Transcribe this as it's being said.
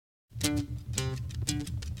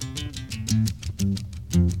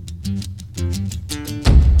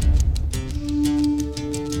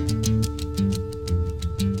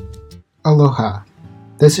Aloha.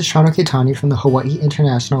 This is Shano Kitani from the Hawaii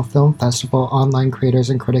International Film Festival Online Creators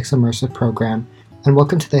and Critics Immersive Program, and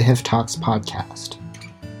welcome to the HIFF Talks podcast.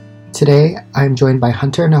 Today, I am joined by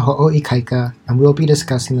Hunter Naho oikaika, and we'll be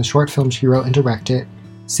discussing the short film she wrote and directed,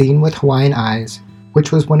 Seen with Hawaiian Eyes,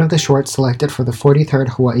 which was one of the shorts selected for the 43rd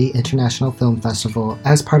Hawaii International Film Festival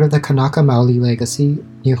as part of the Kanaka Maoli Legacy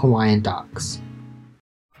New Hawaiian Docs.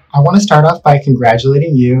 I want to start off by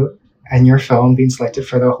congratulating you and your film being selected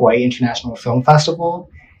for the Hawaii International Film Festival,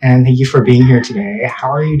 and thank you for being here today.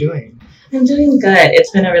 How are you doing? I'm doing good.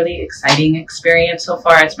 It's been a really exciting experience so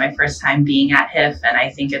far. It's my first time being at HIFF, and I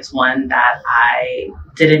think it's one that I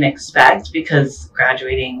didn't expect because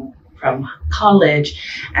graduating from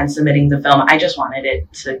college and submitting the film, I just wanted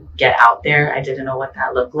it to get out there. I didn't know what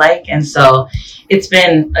that looked like. And so it's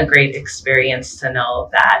been a great experience to know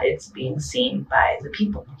that it's being seen by the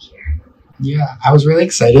people here. Yeah, I was really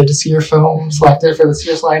excited to see your film selected for this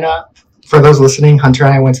year's lineup. For those listening, Hunter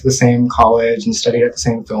and I went to the same college and studied at the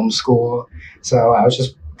same film school. So I was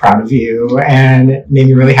just proud of you, and it made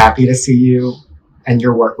me really happy to see you and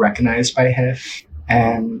your work recognized by HIFF.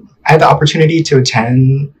 And I had the opportunity to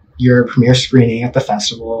attend your premiere screening at the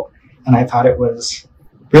festival, and I thought it was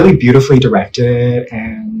really beautifully directed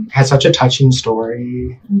and had such a touching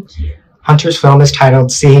story. Hunter's film is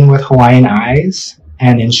titled Seen with Hawaiian Eyes,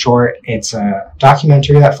 and in short, it's a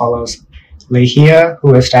documentary that follows Lehia,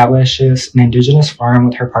 who establishes an indigenous farm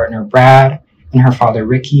with her partner Brad and her father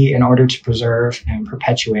Ricky in order to preserve and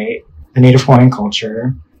perpetuate the Native Hawaiian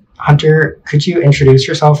culture. Hunter, could you introduce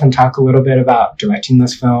yourself and talk a little bit about directing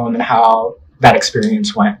this film and how that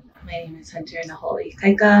experience went? My name is Hunter Naho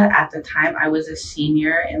oikaika. At the time, I was a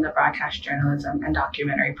senior in the broadcast journalism and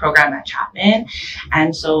documentary program at Chapman.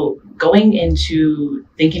 And so going into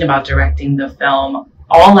thinking about directing the film,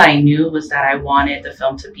 all I knew was that I wanted the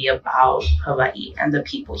film to be about Hawaii and the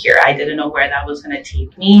people here. I didn't know where that was going to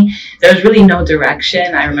take me. There was really no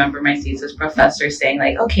direction. I remember my thesis professor saying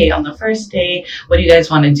like, okay, on the first day, what do you guys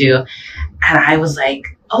want to do? And I was like,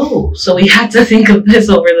 oh, so we had to think of this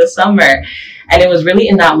over the summer. And it was really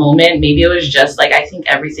in that moment, maybe it was just like, I think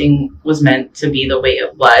everything was meant to be the way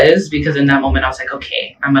it was, because in that moment I was like,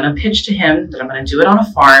 okay, I'm going to pitch to him that I'm going to do it on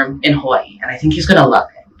a farm in Hawaii. And I think he's going to love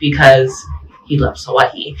it because he loves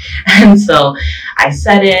Hawaii. And so I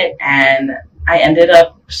said it, and I ended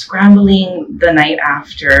up scrambling the night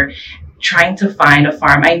after trying to find a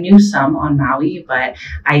farm. I knew some on Maui, but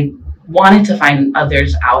I wanted to find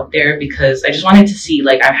others out there because I just wanted to see,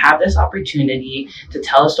 like, I have this opportunity to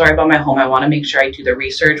tell a story about my home. I want to make sure I do the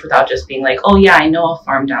research without just being like, oh yeah, I know a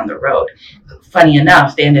farm down the road. Funny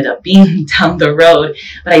enough, they ended up being down the road,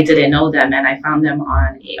 but I didn't know them. And I found them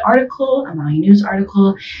on a Maui News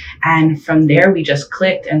article. And from there, we just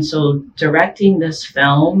clicked. And so directing this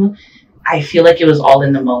film, I feel like it was all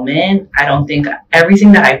in the moment. I don't think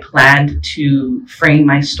everything that I planned to frame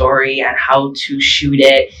my story and how to shoot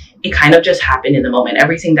it, it kind of just happened in the moment.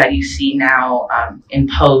 Everything that you see now in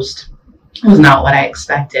post was not what I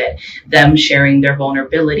expected. Them sharing their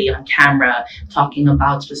vulnerability on camera, talking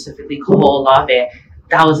about specifically Koho'olave,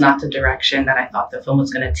 that was not the direction that I thought the film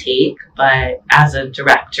was going to take. But as a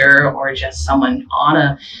director or just someone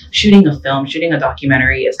shooting a film, shooting a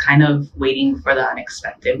documentary, is kind of waiting for the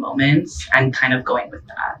unexpected moments and kind of going with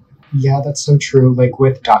that. Yeah, that's so true. Like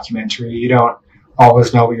with documentary, you don't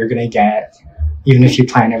always know what you're going to get, even if you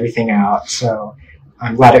plan everything out. So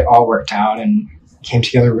I'm glad it all worked out and came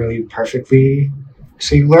together really perfectly.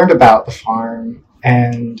 So you learned about the farm,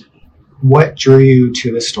 and what drew you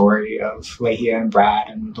to the story of Lehia and Brad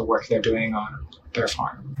and the work they're doing on their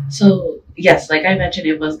farm? So yes, like I mentioned,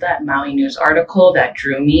 it was that Maui News article that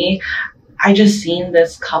drew me. I just seen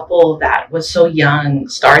this couple that was so young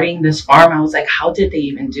starting this farm. I was like, how did they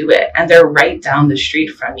even do it? And they're right down the street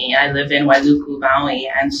from me. I live in Wailuku, Maui.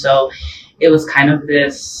 And so it was kind of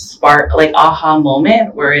this spark, like aha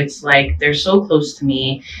moment where it's like, they're so close to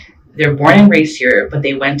me. They're born and raised here, but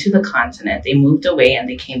they went to the continent, they moved away, and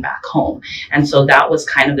they came back home. And so that was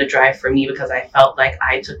kind of the drive for me, because I felt like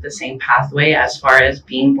I took the same pathway as far as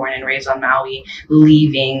being born and raised on Maui,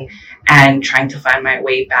 leaving and trying to find my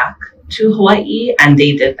way back to Hawaii, and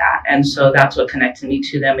they did that. And so that's what connected me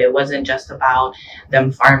to them. It wasn't just about them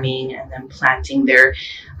farming and them planting their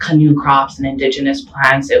canoe crops and indigenous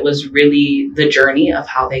plants. It was really the journey of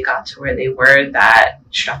how they got to where they were that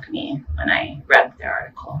struck me when I read their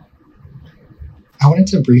article. I wanted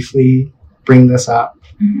to briefly bring this up.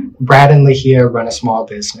 Mm-hmm. Brad and Lehia run a small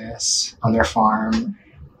business on their farm,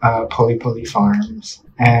 Poli Poli Farms,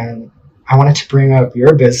 and I wanted to bring up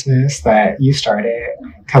your business that you started,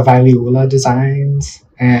 Kawaliula Designs,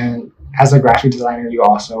 and as a graphic designer, you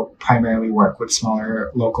also primarily work with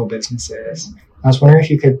smaller local businesses. I was wondering if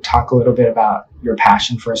you could talk a little bit about your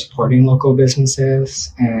passion for supporting local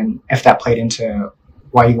businesses and if that played into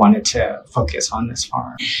why you wanted to focus on this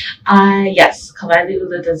farm. Yes,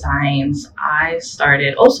 HAWAIIAN Designs. I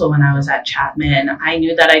started also when I was at Chapman. I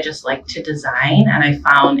knew that I just liked to design, and I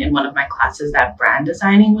found in one of my classes that brand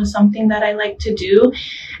designing was something that I liked to do.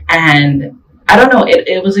 And I don't know,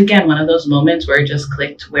 it was again one of those moments where it just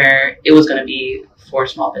clicked, where it was going to be for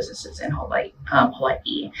small businesses in Hawaii.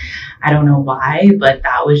 I don't know why, but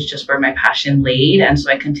that was just where my passion laid. And so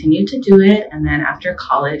I continued to do it. And then after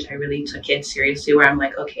college, I really took it seriously, where I'm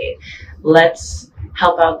like, okay, let's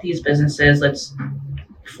help out these businesses. Let's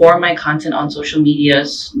form my content on social media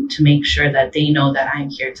to make sure that they know that I'm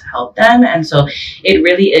here to help them. And so it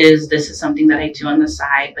really is, this is something that I do on the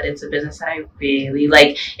side, but it's a business that I really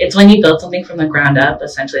like. It's when you build something from the ground up,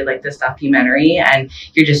 essentially like this documentary, and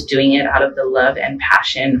you're just doing it out of the love and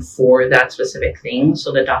passion for that specific thing.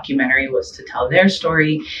 So the documentary was to tell their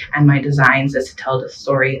story, and my designs is to tell the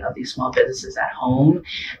story of these small businesses at home.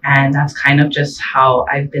 And that's kind of just how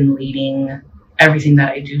I've been leading everything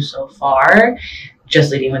that I do so far. Just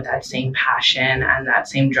leading with that same passion and that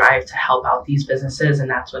same drive to help out these businesses. And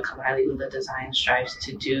that's what HAWAIIAN Design strives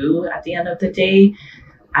to do at the end of the day.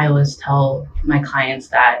 I always tell my clients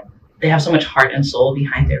that they have so much heart and soul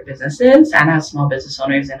behind their businesses and as small business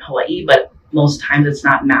owners in Hawaii, but most times it's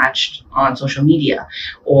not matched on social media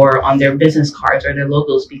or on their business cards or their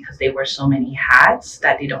logos, because they wear so many hats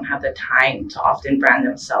that they don't have the time to often brand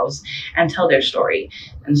themselves and tell their story.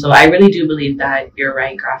 And so I really do believe that you're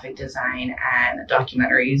right, graphic design and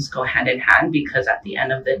documentaries go hand in hand, because at the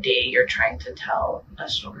end of the day, you're trying to tell a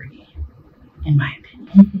story, in my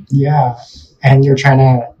opinion. Yeah, and you're trying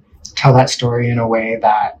to tell that story in a way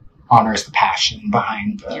that honors the passion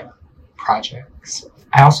behind the projects.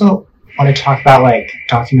 I also want to talk about like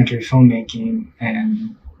documentary filmmaking,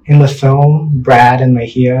 and in the film, Brad and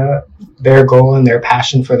Lahia, their goal and their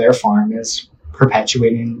passion for their farm is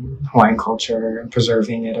perpetuating Hawaiian culture and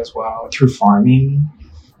preserving it as well through farming.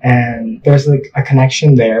 And there's like a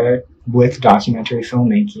connection there with documentary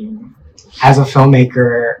filmmaking. As a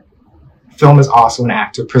filmmaker, film is also an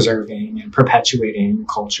act of preserving and perpetuating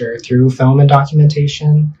culture through film and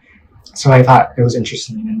documentation. So I thought it was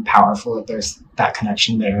interesting and powerful that there's that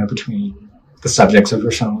connection there between the subjects of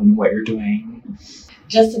your film and what you're doing.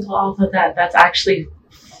 Just to go off of that, that's actually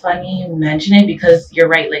funny you mention it, because you're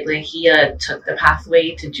right. Like Lahia took the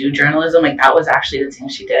pathway to do journalism. Like that was actually the thing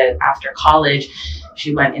she did after college.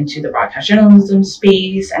 She went into the broadcast journalism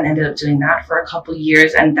space and ended up doing that for a couple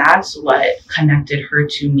years. And that's what connected her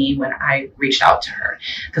to me when I reached out to her.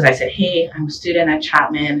 Because I said, hey, I'm a student at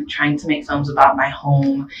Chapman trying to make films about my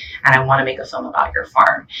home, and I want to make a film about your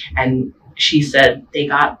farm. And she said they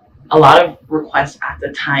got a lot of requests at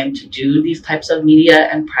the time to do these types of media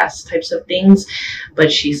and press types of things. But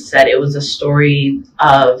she said it was a story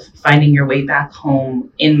of finding your way back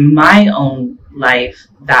home in my own life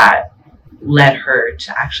that led her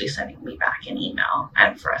to actually sending me back an email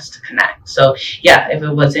and for us to connect. So yeah, if it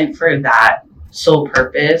wasn't for that sole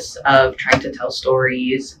purpose of trying to tell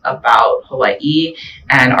stories about Hawaii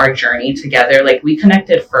and our journey together, like we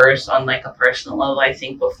connected first on like a personal level, I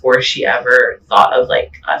think, before she ever thought of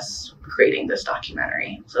like us creating this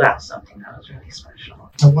documentary. So that's something that was really special.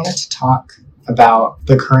 I wanted to talk about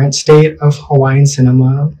the current state of Hawaiian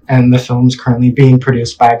cinema and the films currently being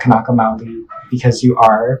produced by Kanaka Maoli, because you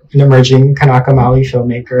are an emerging Kanaka Maoli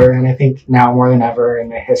filmmaker. And I think now more than ever in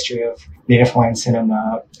the history of Native Hawaiian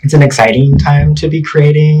cinema, it's an exciting time to be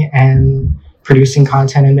creating and producing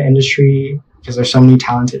content in the industry, because there's so many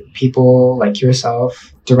talented people like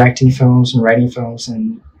yourself directing films and writing films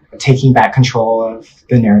and taking back control of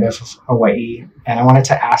the narrative of Hawaii. And I wanted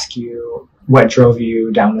to ask you what drove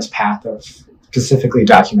you down this path of specifically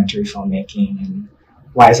documentary filmmaking, and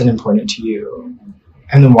why is it important to you?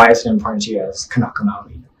 And then why is it important to you as Kanaka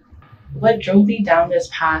Maoli? What drove me down this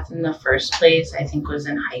path in the first place, I think, was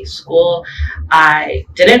in high school. I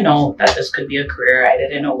didn't know that this could be a career. I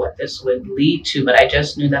didn't know what this would lead to, but I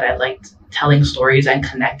just knew that I liked telling stories and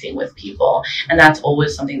connecting with people. And that's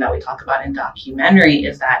always something that we talk about in documentary,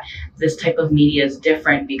 is that this type of media is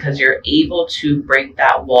different because you're able to break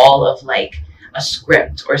that wall of like a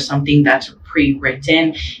script or something that's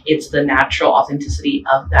pre-written. It's the natural authenticity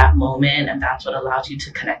of that moment, and that's what allows you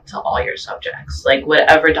to connect to all your subjects. Like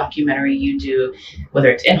whatever documentary you do, whether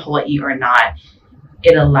it's in Hawaii or not,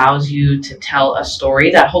 it allows you to tell a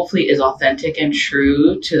story that hopefully is authentic and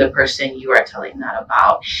true to the person you are telling that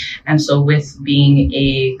about. And so with being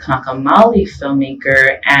a Kanaka Maoli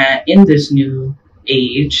filmmaker and in this new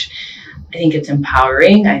age, I think it's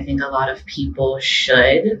empowering. I think a lot of people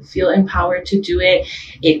should feel empowered to do it.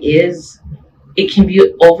 It can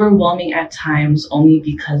be overwhelming at times only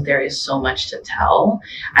because there is so much to tell.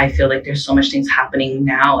 I feel like there's so much things happening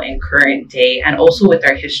now in current day, and also with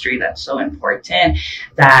our history that's so important,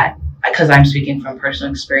 that because I'm speaking from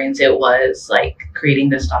personal experience, it was like creating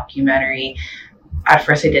this documentary. At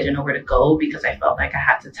first I didn't know where to go because I felt like I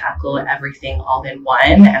had to tackle everything all in one,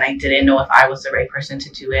 and I didn't know if I was the right person to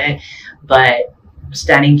do it. But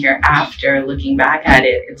standing here after, looking back at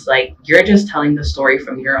it, it's like you're just telling the story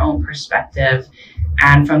from your own perspective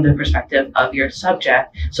and from the perspective of your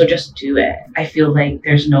subject. So just do it. I feel like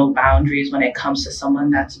there's no boundaries when it comes to someone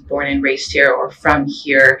that's born and raised here or from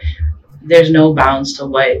here. There's no bounds to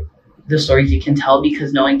what the stories you can tell,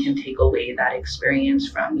 because no one can take away that experience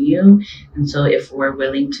from you. And so if we're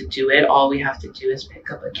willing to do it, all we have to do is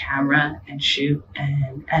pick up a camera and shoot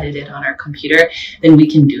and edit it on our computer, then we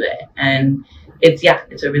can do it. And it's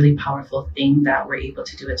a really powerful thing that we're able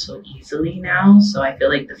to do it so easily now. So I feel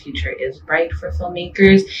like the future is bright for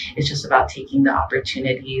filmmakers. It's just about taking the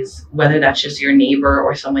opportunities, whether that's just your neighbor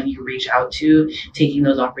or someone you reach out to, taking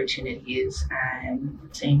those opportunities and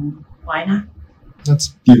saying, why not? That's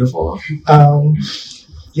beautiful.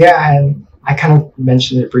 Yeah, and I kind of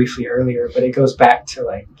mentioned it briefly earlier, but it goes back to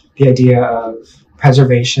like the idea of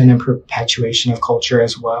preservation and perpetuation of culture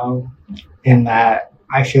as well, in that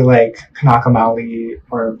I feel like Kanaka Maoli,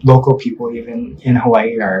 or local people even in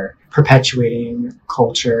Hawaii, are perpetuating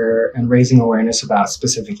culture and raising awareness about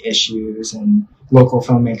specific issues, and local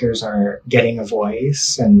filmmakers are getting a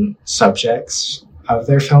voice, and subjects of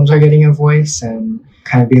their films are getting a voice, and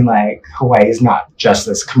kind of being like, Hawaii is not just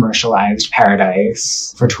this commercialized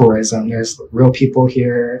paradise for tourism. There's real people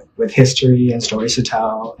here with history and stories to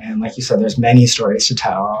tell. And like you said, there's many stories to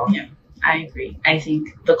tell. Yeah, I agree. I think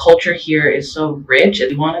the culture here is so rich.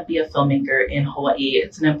 If you want to be a filmmaker in Hawaii,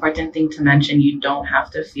 it's an important thing to mention. You don't have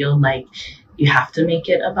to feel like you have to make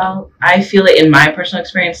it about, I feel it in my personal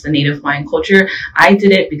experience, the Native Hawaiian culture. I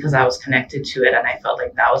did it because I was connected to it and I felt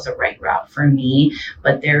like that was the right route for me.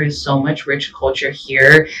 But there is so much rich culture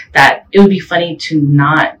here that it would be funny to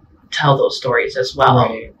not tell those stories as well.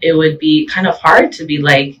 Right. It would be kind of hard to be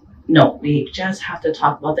like, no, we just have to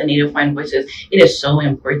talk about the Native Hawaiian voices. It is so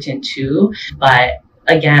important too. But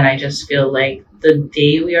again, I just feel like the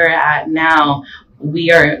day we are at now,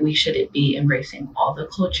 we should be embracing all the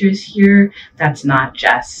cultures here. That's not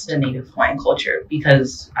just the Native Hawaiian culture,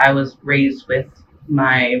 because I was raised with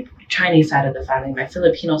my Chinese side of the family, my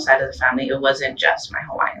Filipino side of the family. It wasn't just my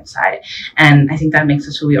Hawaiian side. And I think that makes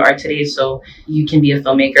us who we are today. So you can be a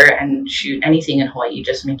filmmaker and shoot anything in Hawaii,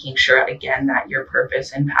 just making sure, again, that your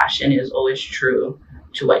purpose and passion is always true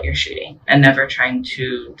to what you're shooting, and never trying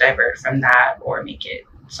to divert from that or make it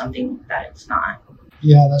something that it's not.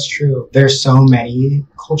 Yeah, that's true. There's so many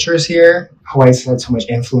cultures here. Hawaii's had so much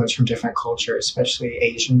influence from different cultures, especially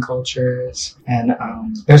Asian cultures. And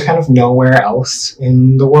there's kind of nowhere else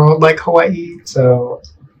in the world like Hawaii. So,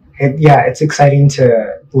 it's exciting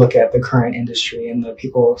to look at the current industry and the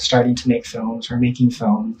people starting to make films or making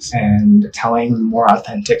films and telling more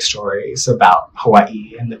authentic stories about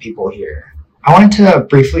Hawaii and the people here. I wanted to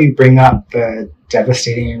briefly bring up the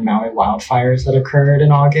devastating Maui wildfires that occurred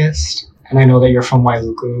in August. And I know that you're from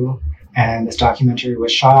Wailuku, and this documentary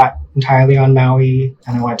was shot entirely on Maui.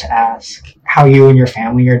 And I wanted to ask how you and your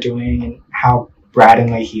family are doing, and how Brad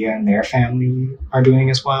and Lehia and their family are doing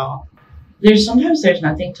as well. There's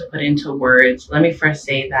nothing to put into words. Let me first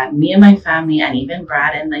say that me and my family, and even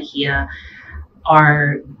Brad and Lehia,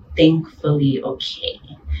 are thankfully okay.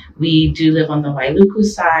 We do live on the Wailuku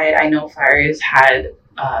side. I know fires had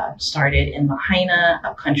started in Lahaina,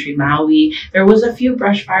 upcountry Maui. There was a few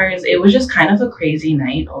brush fires. It was just kind of a crazy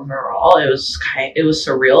night overall. It was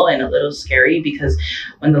surreal and a little scary, because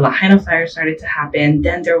when the Lahaina fire started to happen,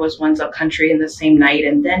 then there was ones upcountry in the same night,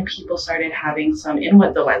 and then people started having some in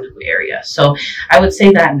the Wailuku area. So I would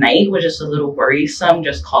say that night was just a little worrisome.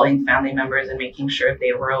 Just calling family members and making sure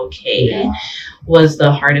they were okay was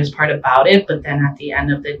the hardest part about it. But then at the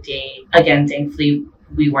end of the day, again, thankfully,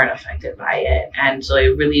 we weren't affected by it. And so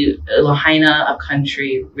it really, Lahaina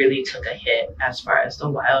upcountry really took a hit as far as the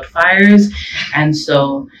wildfires. And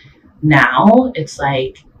so now it's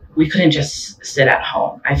like, we couldn't just sit at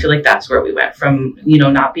home. I feel like that's where we went from,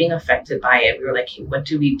 not being affected by it. We were like, hey, what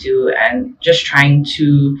do we do? And just trying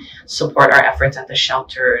to support our efforts at the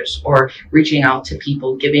shelters, or reaching out to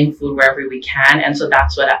people, giving food wherever we can. And so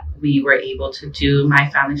that's what we were able to do, my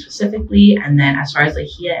family specifically. And then as far as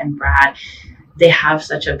Lehia and Brad, they have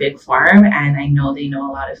such a big farm, and I know they know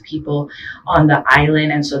a lot of people on the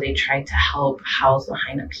island, and so they tried to help house the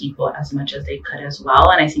Haina people as much as they could as well.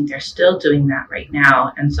 And I think they're still doing that right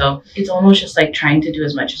now. And so it's almost just like trying to do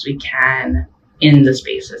as much as we can in the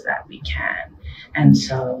spaces that we can. And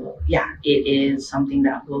so, yeah, it is something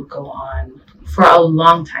that will go on for a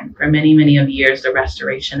long time, for many, many of years, the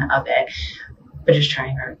restoration of it, but just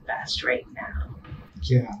trying our best right now.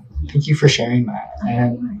 Yeah, thank you for sharing that.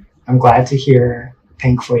 And I'm glad to hear,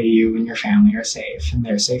 thankfully, you and your family are safe, and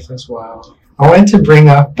they're safe as well. I wanted to bring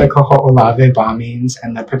up the Kaho'olawe bombings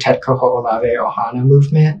and the Protect Kaho'olawe Ohana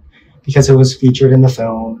movement because it was featured in the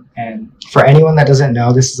film. And for anyone that doesn't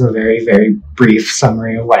know, this is a very, very brief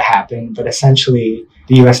summary of what happened. But essentially,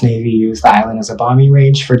 the U.S. Navy used the island as a bombing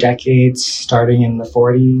range for decades, starting in the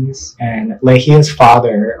 40s. And Lehia's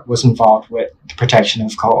father was involved with the protection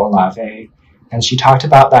of Kaho'olawe. And she talked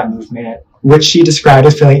about that movement, which she described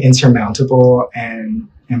as feeling insurmountable and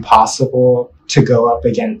impossible to go up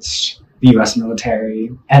against the U.S. military,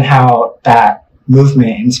 and how that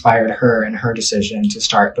movement inspired her in her decision to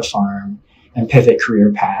start the farm and pivot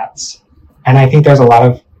career paths. And I think there's a lot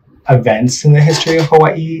of events in the history of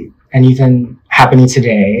Hawaii, and even happening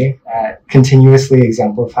today, that continuously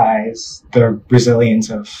exemplifies the resilience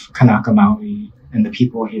of Kanaka Maui and the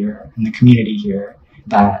people here and the community here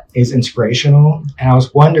that is inspirational. And I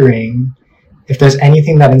was wondering if there's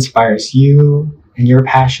anything that inspires you and your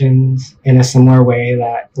passions in a similar way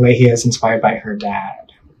that Lehia is inspired by her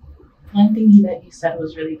dad. One thing that you said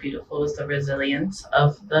was really beautiful was the resilience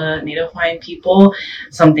of the Native Hawaiian people,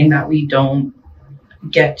 something that we don't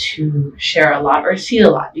get to share a lot or see a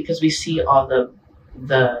lot, because we see all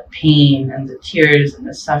the pain and the tears and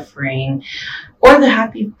the suffering, or the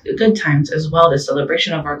happy, good times as well, the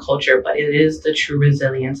celebration of our culture, but it is the true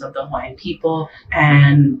resilience of the Hawaiian people.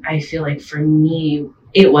 And I feel like for me,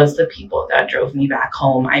 it was the people that drove me back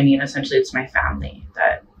home. I mean, essentially, it's my family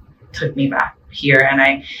that took me back here. And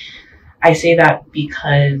I say that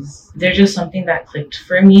because there's just something that clicked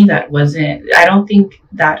for me that wasn't, I don't think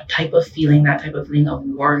that type of feeling of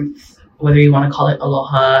warmth, whether you want to call it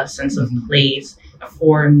aloha, sense of place,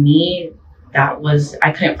 for me,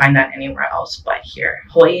 I couldn't find that anywhere else but here.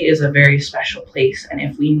 Hawaii is a very special place. And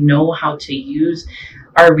if we know how to use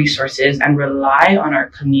our resources and rely on our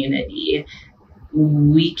community,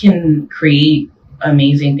 we can create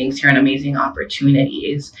amazing things here and amazing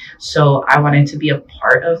opportunities. So I wanted to be a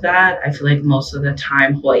part of that. I feel like most of the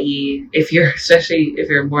time Hawaii, especially if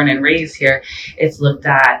you're born and raised here, it's looked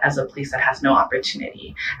at as a place that has no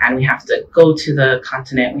opportunity, and we have to go to the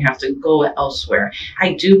continent, we have to go elsewhere.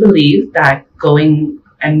 I do believe that going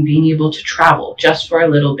and being able to travel just for a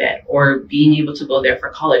little bit, or being able to go there for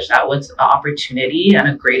college, that was an opportunity and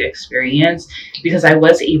a great experience, because I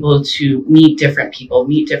was able to meet different people,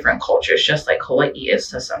 meet different cultures, just like Hawaii is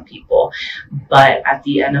to some people. But at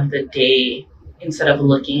the end of the day, instead of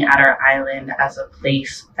looking at our island as a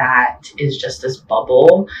place that is just this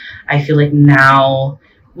bubble, I feel like now,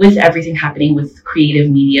 with everything happening with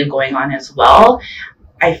creative media going on as well,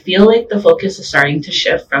 I feel like the focus is starting to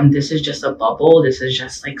shift from this is just a bubble, this is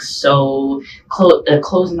just like so a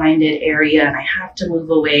closed-minded area and I have to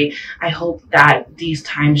move away. I hope that these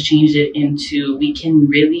times changed it into we can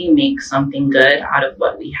really make something good out of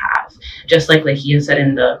what we have. Just like Lehia said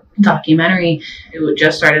in the documentary, it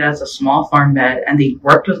just started as a small farm bed and they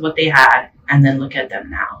worked with what they had, and then look at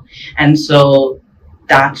them now. And so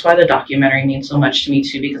that's why the documentary means so much to me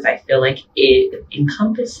too, because I feel like it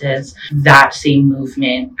encompasses that same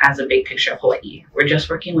movement as a big picture of Hawaii. We're just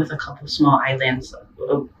working with a couple small islands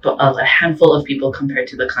of a handful of people compared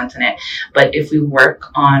to the continent. But if we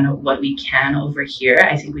work on what we can over here,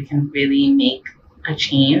 I think we can really make a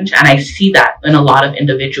change. And I see that in a lot of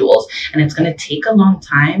individuals, and it's going to take a long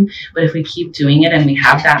time, but if we keep doing it and we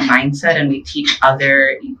have that mindset and we teach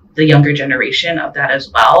the younger generation of that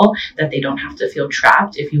as well, that they don't have to feel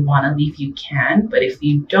trapped. If you want to leave, you can, but if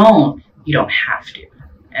you don't have to.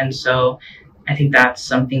 And so I think that's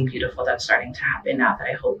something beautiful that's starting to happen now that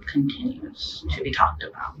I hope continues to be talked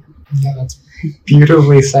about. Yeah, that's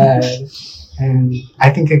beautifully said. And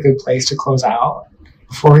I think a good place to close out.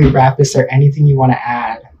 Before we wrap, is there anything you want to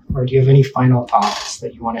add, or do you have any final thoughts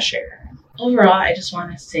that you want to share? Overall, I just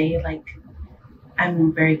want to say,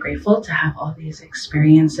 I'm very grateful to have all these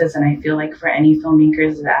experiences, and I feel like for any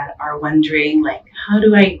filmmakers that are wondering, how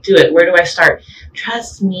do I do it? Where do I start?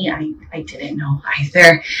 Trust me, I didn't know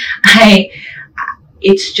either.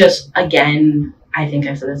 It's just, again, I think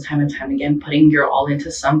I've said this time and time again, putting your all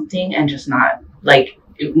into something and just not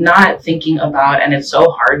thinking about, and it's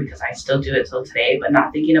so hard because I still do it till today, but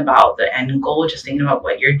not thinking about the end goal, just thinking about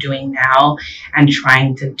what you're doing now and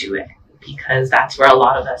trying to do it. because that's where a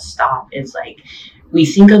lot of us stop. Is like, we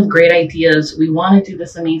think of great ideas, we want to do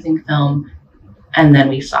this amazing film, and then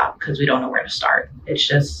we stop because we don't know where to start. It's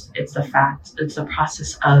the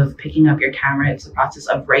process of picking up your camera. It's the process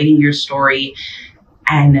of writing your story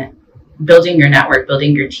and building your network,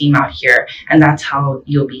 building your team out here. And that's how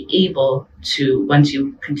you'll be able to, once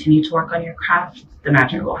you continue to work on your craft, the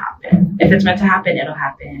magic will happen. If it's meant to happen, it'll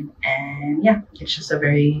happen. And yeah, it's just a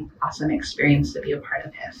very awesome experience to be a part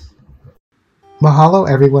of HIFF. Mahalo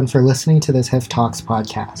everyone for listening to this HIFF Talks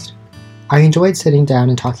podcast. I enjoyed sitting down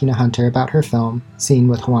and talking to Hunter about her film, Seen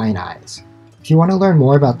with Hawaiian Eyes. If you want to learn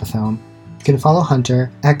more about the film, you can follow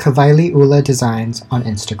Hunter at Kawaili Ula Designs on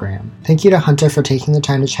Instagram. Thank you to Hunter for taking the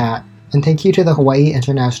time to chat, and thank you to the Hawaii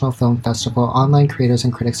International Film Festival Online Creators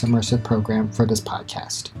and Critics Immersive Program for this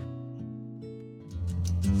podcast.